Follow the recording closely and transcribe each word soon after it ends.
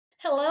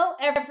Hello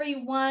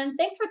everyone.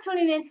 Thanks for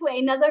tuning in to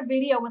another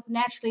video with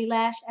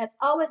NaturallyLash. As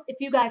always, if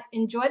you guys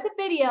enjoyed the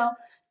video,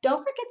 don't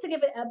forget to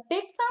give it a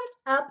big thumbs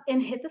up and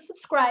hit the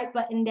subscribe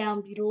button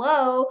down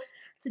below.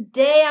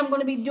 Today I'm going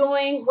to be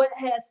doing what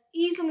has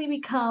easily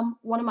become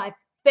one of my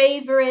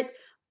favorite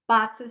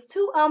boxes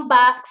to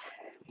unbox,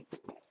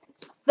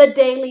 the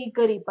Daily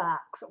Goodie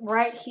box.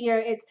 Right here,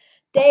 it's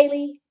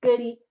Daily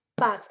Goodie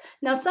box.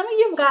 Now, some of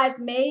you guys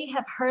may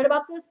have heard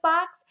about this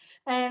box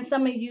and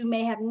some of you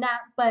may have not,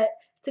 but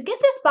to get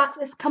this box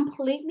is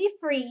completely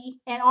free,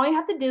 and all you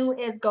have to do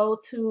is go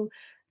to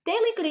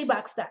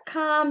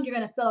dailygoodiebox.com. You're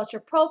going to fill out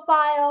your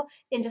profile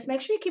and just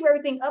make sure you keep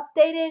everything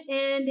updated,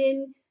 and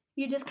then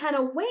you just kind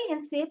of wait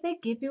and see if they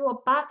give you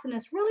a box, and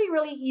it's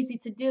really easy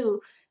to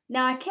do.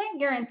 Now, I can't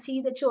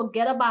guarantee that you'll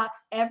get a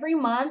box every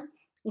month,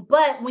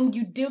 but when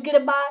you do get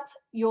a box,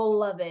 you'll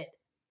love it.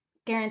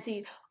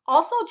 Guaranteed.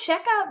 Also,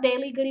 check out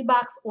Daily Goodie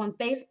Box on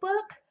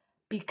Facebook,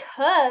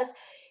 because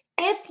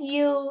if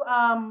you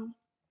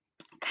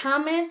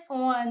comment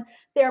on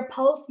their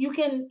posts, you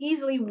can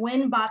easily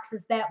win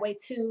boxes that way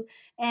too.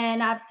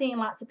 And I've seen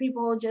lots of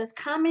people just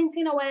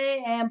commenting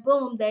away and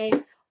boom, they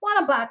won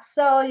a box.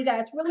 So you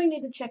guys really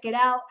need to check it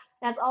out.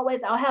 As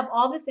always, I'll have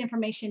all this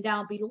information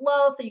down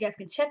below so you guys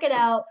can check it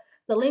out.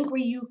 The link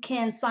where you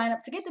can sign up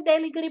to get the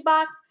Daily Goodie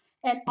Box,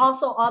 and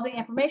also all the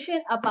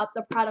information about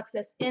the products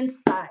that's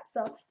inside.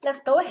 So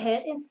let's go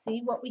ahead and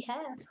see what we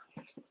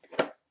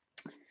have.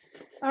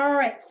 All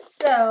right,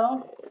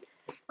 so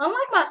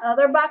unlike my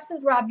other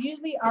boxes where I've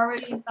usually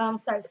already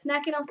started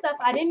snacking on stuff,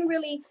 I didn't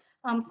really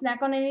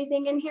snack on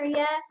anything in here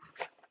yet.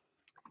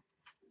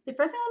 The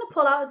first thing I want to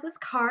pull out is this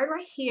card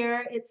right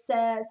here. It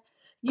says,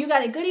 "You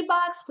got a goodie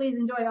box. Please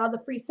enjoy all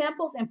the free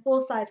samples and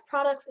full-size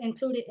products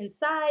included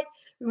inside.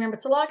 Remember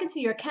to log into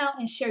your account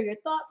and share your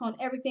thoughts on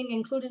everything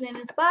included in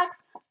this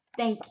box.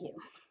 Thank you."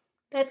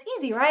 That's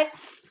easy, right?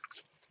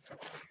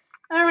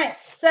 All right,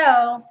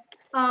 so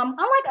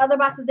unlike other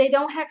boxes, they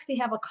don't actually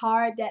have a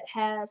card that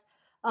has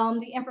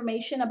the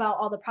information about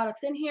all the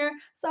products in here.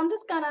 So I'm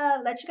just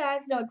gonna let you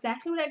guys know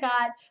exactly what I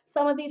got.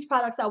 Some of these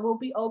products I will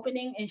be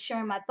opening and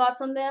sharing my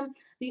thoughts on them.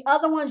 The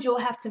other ones, you'll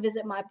have to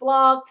visit my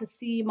blog to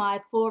see my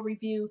full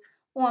review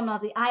on all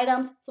the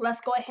items. So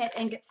let's go ahead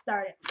and get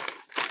started.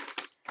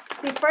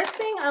 The first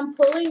thing I'm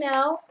pulling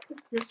out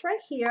is this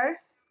right here.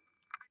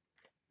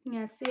 You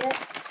guys see it?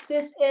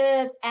 This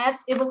is,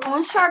 as it was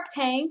on Shark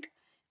Tank,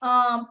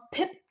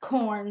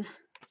 Pipcorn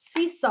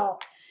sea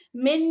salt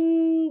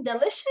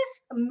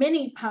delicious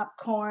mini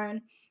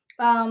popcorn.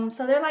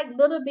 So they're like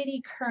little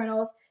bitty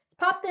kernels. It's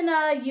popped in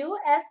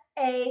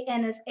USA,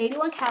 and it's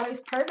 81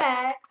 calories per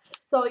bag.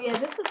 So yeah,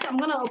 I'm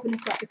gonna open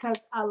this up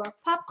because I love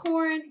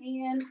popcorn,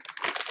 and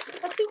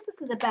let's see what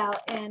this is about.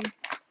 And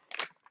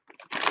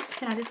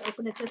can I just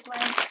open it this way?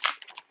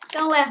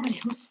 Don't laugh at me,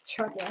 I'm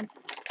struggling.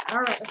 All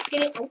right, let's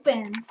get it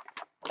open.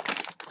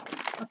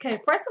 Okay,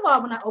 first of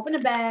all, when I open the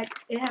bag,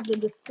 it has a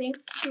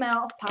distinct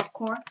smell of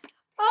popcorn.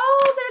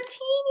 Oh, they're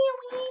teeny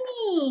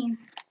weeny.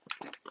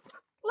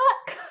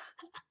 Look.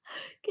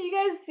 Can you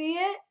guys see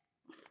it?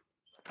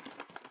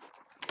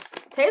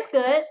 Tastes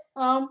good.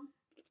 Oh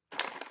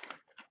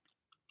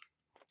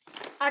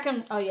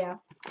yeah.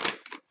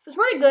 It's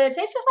really good. It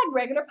tastes just like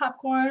regular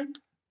popcorn.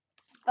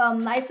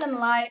 Nice and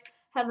light.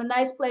 Has a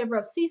nice flavor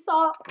of sea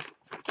salt.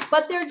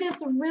 But they're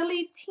just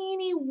really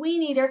teeny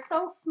weeny. They're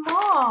so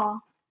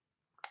small.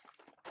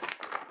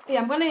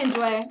 Yeah, I'm going to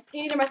enjoy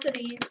eating the rest of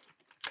these.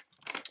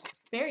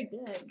 It's very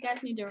good. You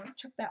guys need to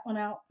check that one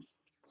out.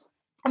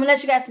 I'm going to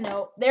let you guys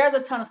know there's a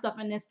ton of stuff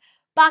in this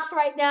box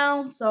right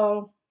now,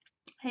 so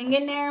hang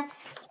in there.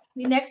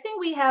 The next thing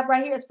we have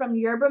right here is from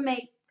Yerba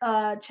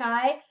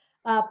chai,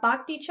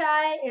 Bhakti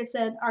chai. It's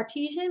an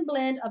artisan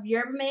blend of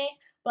yerba mate,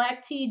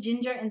 black tea,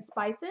 ginger, and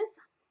spices.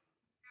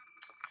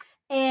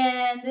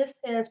 And this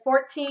is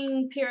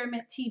 14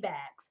 pyramid tea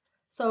bags.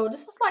 So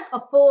this is like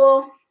a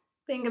full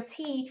thing of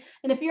tea,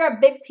 and if you're a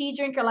big tea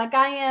drinker like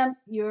I am,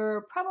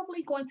 you're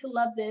probably going to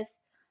love this.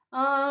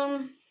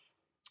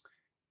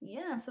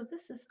 Yeah, so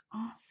this is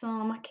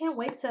awesome. I can't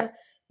wait to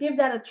give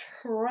that a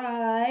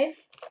try.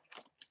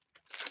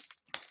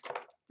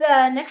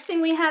 The next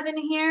thing we have in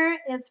here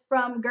is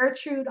from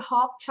Gertrude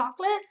Hawk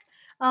Chocolates.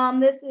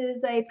 This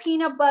is a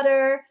peanut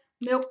butter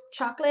milk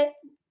chocolate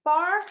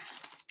bar.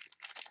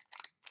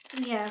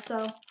 Yeah,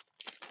 so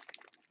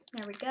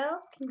there we go.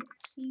 Can you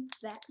see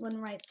that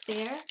one right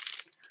there?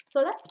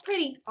 So that's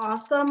pretty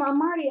awesome.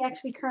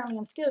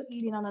 I'm still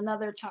eating on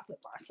another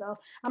chocolate bar. So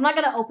I'm not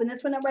going to open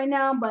this one up right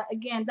now. But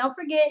again, don't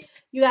forget,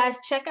 you guys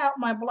check out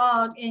my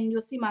blog and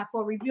you'll see my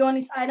full review on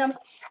these items.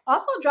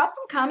 Also, drop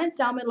some comments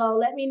down below.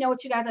 Let me know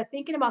what you guys are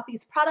thinking about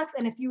these products.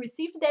 And if you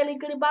received the Daily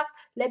Goodie Box,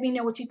 let me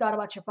know what you thought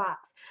about your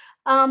box.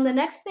 The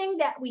next thing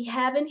that we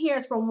have in here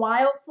is from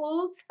Wild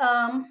Foods.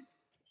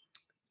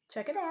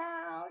 Check it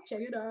out.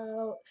 Check it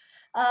out.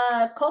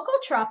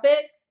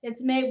 Cocotropic.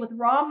 It's made with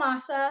raw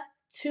masa,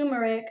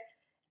 turmeric,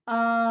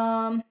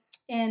 and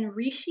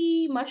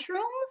reishi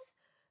mushrooms.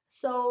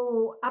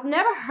 So I've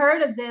never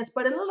heard of this,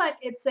 but it looks like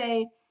it's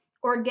a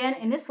organic,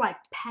 and it's like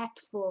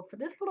packed full. For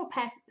this little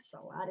pack, it's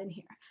a lot in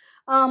here.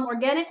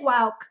 Organic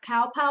wild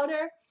cacao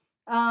powder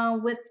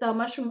with the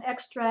mushroom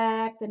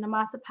extract and the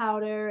masa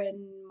powder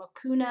and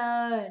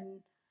mucuna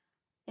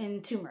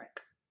and turmeric.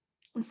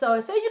 And so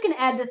it says you can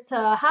add this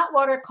to hot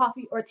water,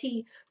 coffee, or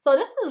tea. So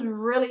this is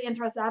really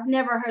interesting. I've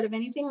never heard of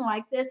anything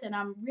like this, and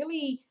I'm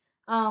really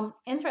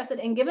interested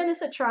in giving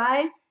this a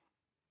try.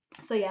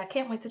 So yeah, I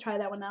can't wait to try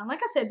that one out.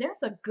 Like I said,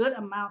 there's a good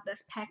amount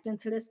that's packed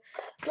into this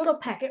little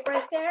packet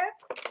right there.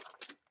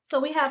 So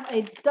we have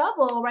a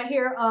double right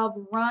here of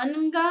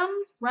RunGum,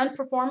 Run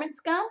Performance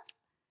Gum,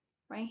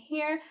 right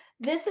here.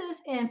 This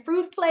is in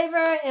fruit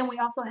flavor, and we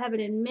also have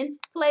it in mint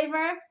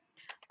flavor.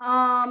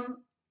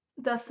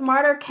 The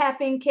Smarter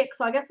Caffeine Kick.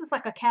 So I guess it's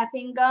like a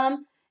caffeine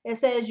gum. It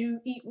says you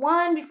eat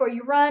one before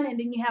you run, and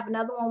then you have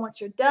another one once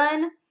you're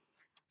done.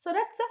 So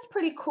that's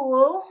pretty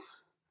cool.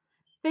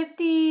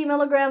 50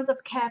 milligrams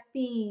of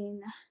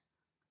caffeine.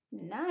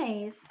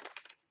 Nice.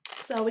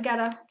 So we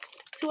got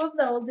two of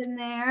those in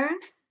there.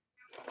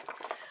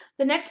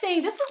 The next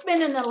thing, this has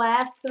been in the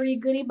last 3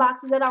 goodie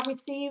boxes that I've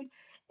received.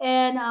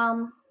 And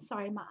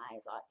sorry, my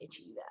eyes are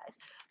itchy, you guys.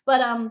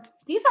 But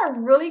these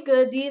are really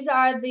good. These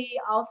are the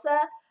Älsa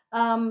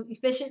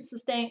Efficient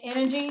Sustained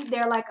Energy.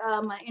 They're like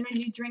an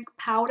energy drink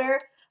powder.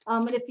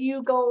 And if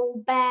you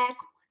go back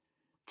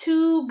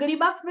 2 goodie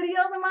box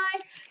videos of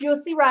mine, you'll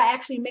see where I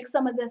actually mix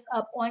some of this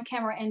up on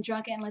camera and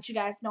drunk it and let you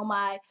guys know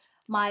my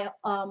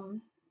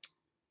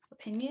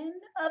opinion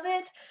of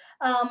it.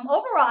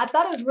 Overall, I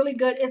thought it was really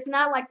good. It's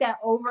not like that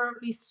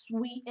overly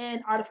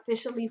sweetened,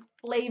 artificially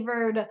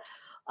flavored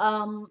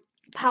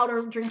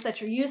powder drinks that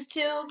you're used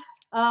to.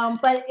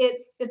 But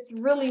it's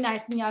really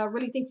nice, and I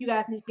really think you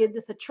guys need to give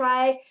this a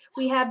try.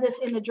 We have this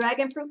in the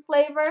dragon fruit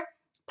flavor,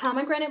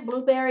 pomegranate,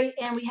 blueberry,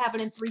 and we have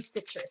it in 3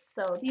 citrus.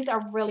 So these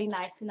are really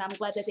nice, and I'm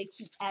glad that they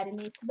keep adding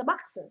these to the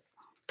boxes.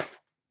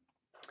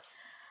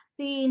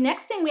 The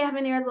next thing we have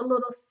in here is a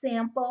little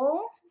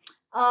sample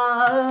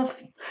of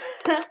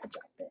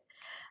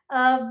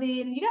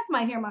you guys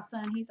might hear my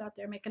son. He's out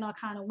there making all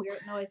kind of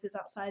weird noises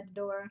outside the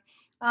door.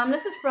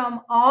 This is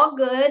from All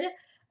Good.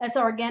 It's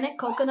organic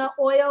coconut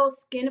oil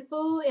skin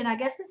food, and I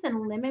guess it's in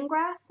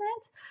lemongrass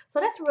scent.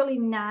 So that's really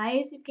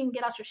nice. You can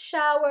get out your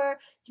shower,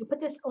 you put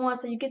this on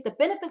so you get the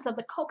benefits of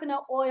the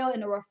coconut oil and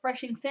the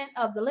refreshing scent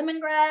of the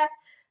lemongrass.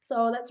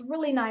 So that's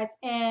really nice.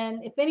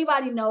 And if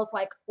anybody knows,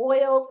 like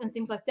oils and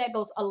things like that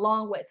goes a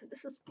long way. So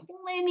this is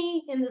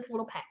plenty in this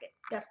little packet.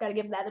 You guys got to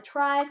give that a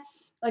try.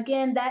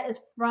 Again, that is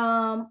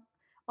from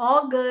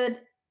All Good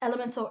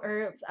Elemental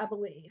Herbs, I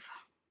believe.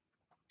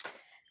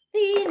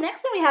 The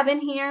next thing we have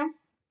in here,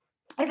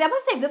 I'm going to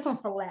save this one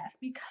for last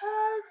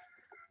because,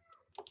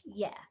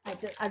 yeah, I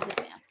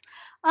just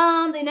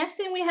am. The next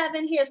thing we have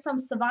in here is from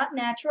Savant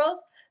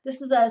Naturals.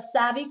 This is a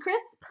Savi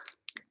Crisp.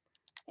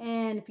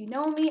 And if you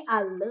know me,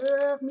 I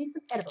love me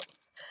some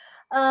edibles.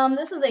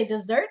 This is a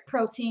dessert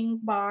protein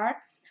bar,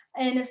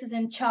 and this is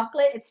in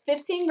chocolate. It's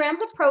 15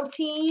 grams of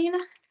protein,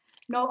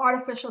 no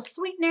artificial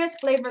sweeteners,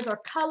 flavors, or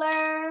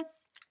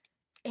colors.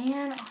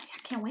 And oh, I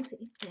can't wait to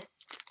eat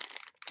this.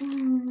 I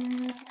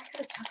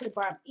got a chocolate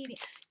bar I'm eating.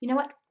 You know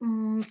what? I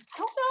don't know.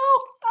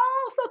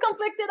 Oh, I'm so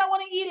conflicted. I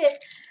want to eat it.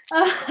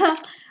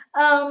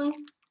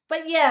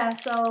 But yeah,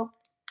 so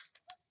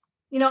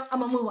you know, I'm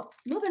gonna move on.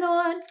 Moving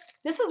on.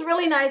 This is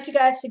really nice. You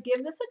guys should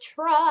give this a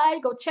try.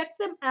 Go check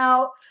them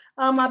out.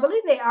 I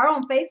believe they are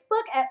on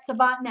Facebook at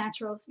Savant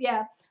Naturals.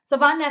 Yeah,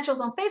 Savant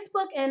Naturals on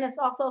Facebook, and it's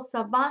also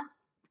Savant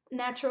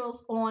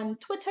Naturals on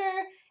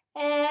Twitter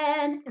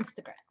and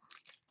Instagram.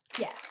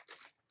 Yeah.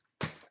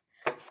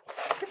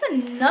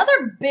 There's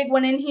another big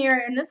one in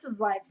here, and this is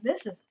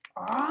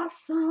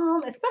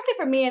awesome, especially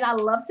for me, and I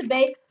love to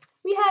bake.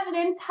 We have an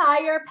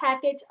entire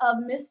package of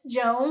Miss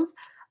Jones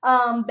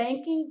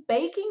Baking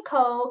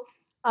Co.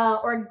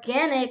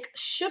 Organic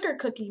sugar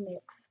cookie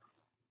mix.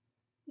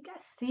 You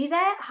guys see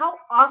that? How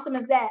awesome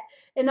is that?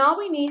 And all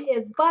we need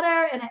is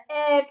butter and an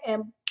egg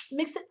and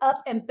mix it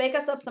up and bake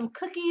us up some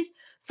cookies.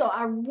 So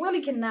I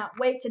really cannot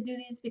wait to do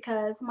these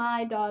because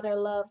my daughter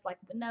loves like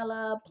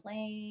vanilla,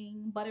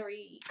 plain,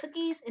 buttery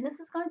cookies. And this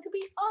is going to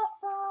be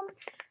awesome.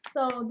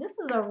 So this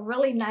is a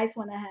really nice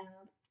one to have.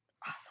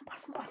 Awesome,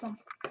 awesome, awesome.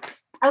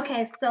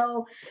 Okay,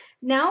 so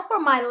now for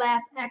my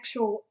last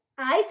actual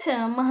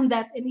item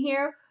that's in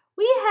here.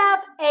 We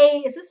have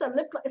is this a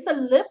lip gloss? It's a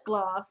lip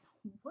gloss.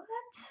 What?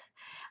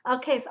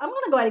 Okay, so I'm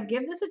going to go ahead and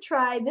give this a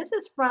try. This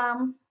is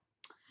from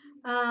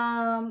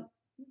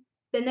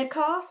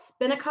Benecos,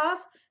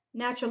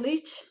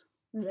 NaturallyLash.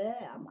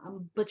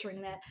 I'm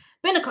butchering that.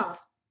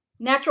 Benecos,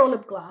 natural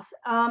lip gloss.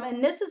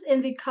 And this is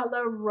in the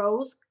color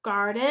Rose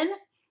Garden.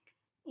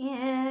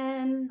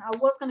 And I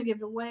was going to give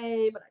it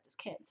away, but I just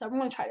can't. So I'm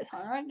going to try this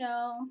on right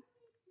now.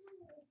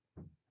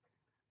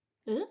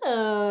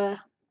 Ugh.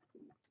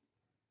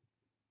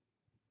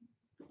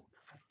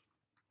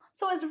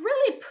 So it's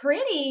really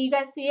pretty. You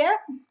guys see it?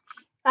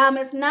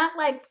 It's not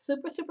like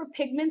super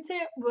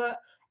pigmented, but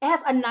it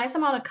has a nice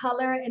amount of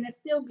color and it's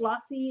still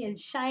glossy and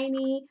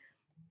shiny.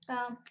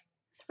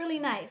 It's really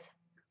nice.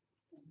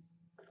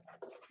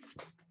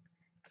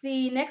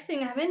 the next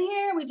thing I have in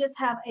here, we just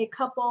have a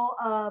couple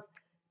of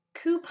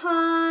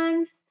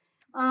coupons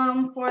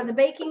for the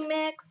baking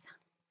mix.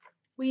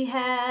 We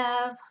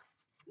have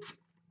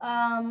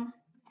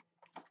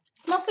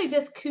it's mostly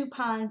just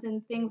coupons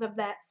and things of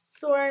that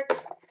sort.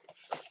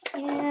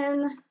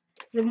 And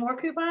is there more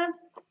coupons?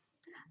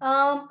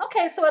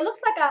 Okay, so it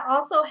looks like I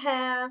also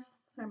have,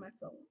 sorry, my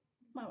phone,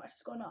 my watch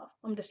is going off.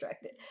 I'm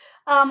distracted.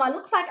 It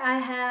looks like I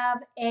have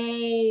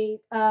a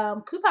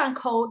coupon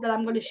code that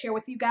I'm going to share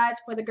with you guys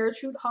for the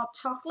Gertrude hot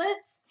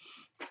chocolates.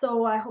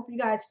 So I hope you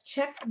guys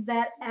check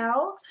that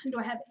out. Do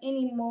I have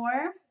any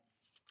more?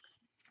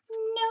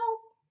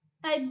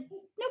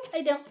 Nope,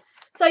 I don't.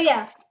 So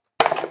yeah,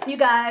 you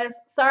guys,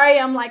 sorry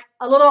I'm like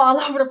a little all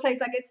over the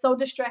place. I get so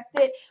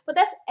distracted, but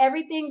that's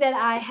everything that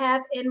I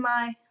have in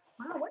my,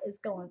 wow, what is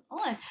going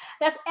on?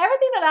 That's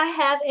everything that I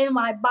have in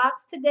my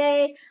box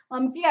today.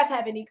 If you guys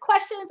have any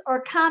questions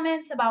or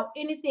comments about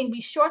anything, be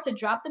sure to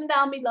drop them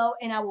down below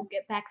and I will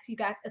get back to you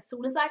guys as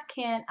soon as I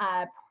can,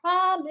 I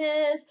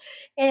promise.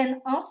 And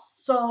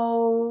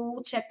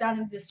also check down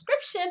in the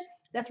description.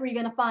 That's where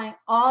you're going to find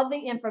all the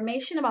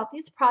information about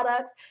these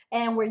products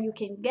and where you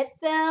can get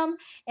them.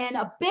 And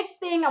a big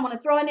thing I want to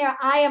throw in there,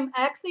 I am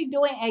actually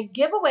doing a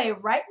giveaway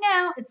right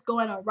now. It's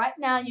going on right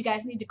now. You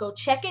guys need to go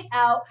check it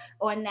out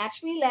on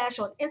NaturallyLash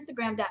on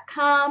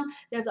Instagram.com.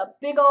 There's a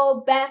big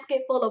old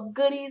basket full of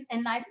goodies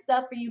and nice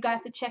stuff for you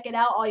guys to check it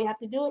out. All you have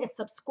to do is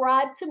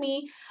subscribe to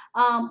me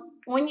on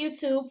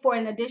YouTube for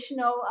an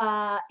additional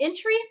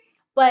entry.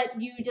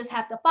 But you just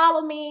have to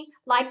follow me,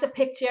 like the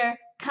picture,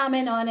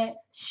 comment on it,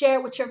 share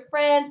it with your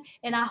friends,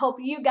 and I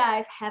hope you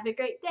guys have a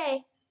great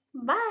day.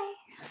 Bye.